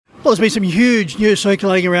Well, there's been some huge news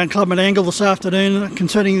circulating around Clubman Angle this afternoon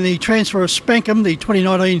concerning the transfer of Spankum, the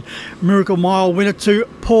 2019 Miracle Mile winner, to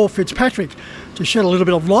Paul Fitzpatrick. To shed a little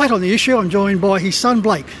bit of light on the issue, I'm joined by his son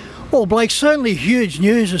Blake. Well, Blake, certainly huge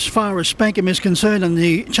news as far as Spankum is concerned and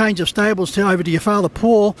the change of stables over to your father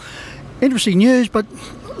Paul. Interesting news, but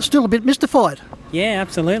still a bit mystified. Yeah,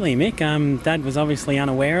 absolutely, Mick. Dad was obviously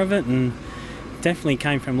unaware of it and definitely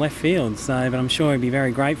came from left field, but I'm sure he'd be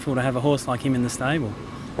very grateful to have a horse like him in the stable.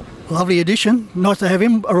 Lovely addition. Nice to have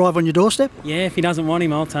him arrive on your doorstep. Yeah, if he doesn't want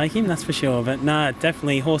him, I'll take him, that's for sure. But no,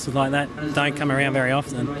 definitely horses like that don't come around very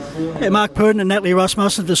often. Yeah, Mark Purdon and Natalie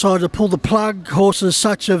Rasmussen decided to pull the plug. Horses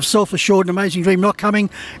such as Self Assured and Amazing Dream not coming.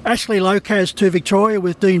 Ashley Locaz to Victoria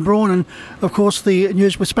with Dean Braun, and of course the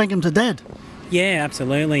news with Spankum to Dad. Yeah,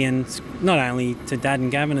 absolutely, and not only to Dad and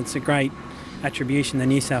Gavin, it's a great attribution to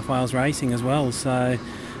New South Wales racing as well. So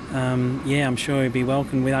yeah, I'm sure he'd be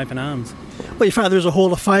welcomed with open arms. Well, your father is a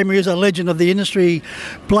Hall of Famer, he's a legend of the industry,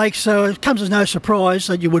 Blake, so it comes as no surprise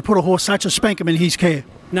that you would put a horse such as Spankum in his care.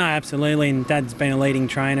 No, absolutely, and Dad's been a leading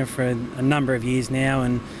trainer for a number of years now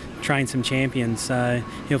and trained some champions, so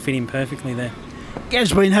he'll fit in perfectly there.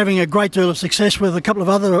 Gav's been having a great deal of success with a couple of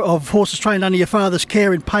other horses trained under your father's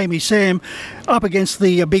care in Pay Me Sam, up against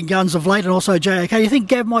the big guns of late, and also JOK. You think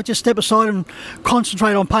Gav might just step aside and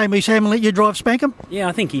concentrate on Pay Me Sam and let you drive Spankum? Yeah,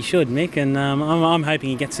 I think he should, Mick, and I'm hoping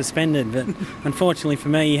he gets suspended, but unfortunately for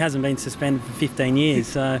me, he hasn't been suspended for 15 years,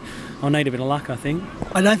 so I'll need a bit of luck, I think.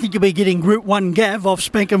 I don't think you'll be getting Group 1 Gav off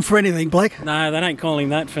Spankum for anything, Blake. No, they don't call him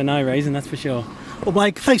that for no reason, that's for sure. Well,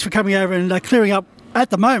 Blake, thanks for coming over and clearing up at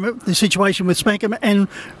the moment the situation with Spankum and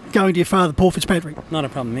going to your father, Paul Fitzpatrick. Not a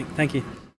problem, Mick. Thank you.